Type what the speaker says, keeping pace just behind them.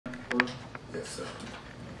will? Yes, sir.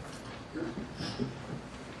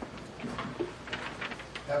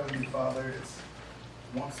 Heavenly Father, it's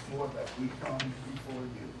once more that we come before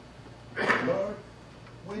you. Lord,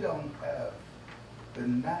 we don't have the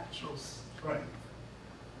natural strength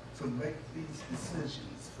to make these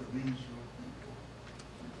decisions for these your people.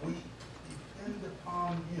 We depend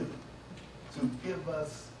upon you to give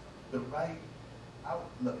us the right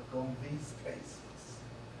outlook on these cases.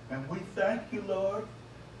 And we thank you, Lord,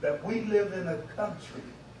 that we live in a country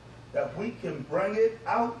that we can bring it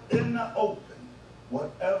out in the open,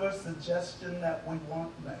 whatever suggestion that we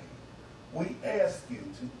want made. We ask you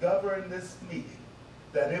to govern this meeting,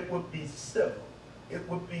 that it would be civil, it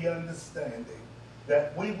would be understanding,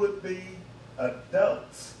 that we would be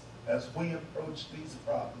adults as we approach these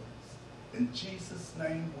problems. In Jesus'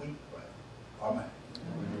 name we pray. Amen.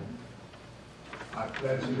 Amen. I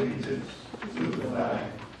pledge allegiance to the flag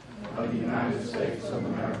of the United States of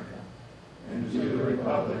America and to the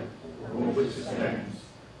republic for which it stands,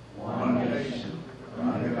 one nation,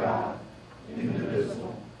 under God,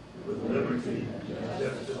 indivisible, with liberty and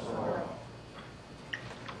justice for all.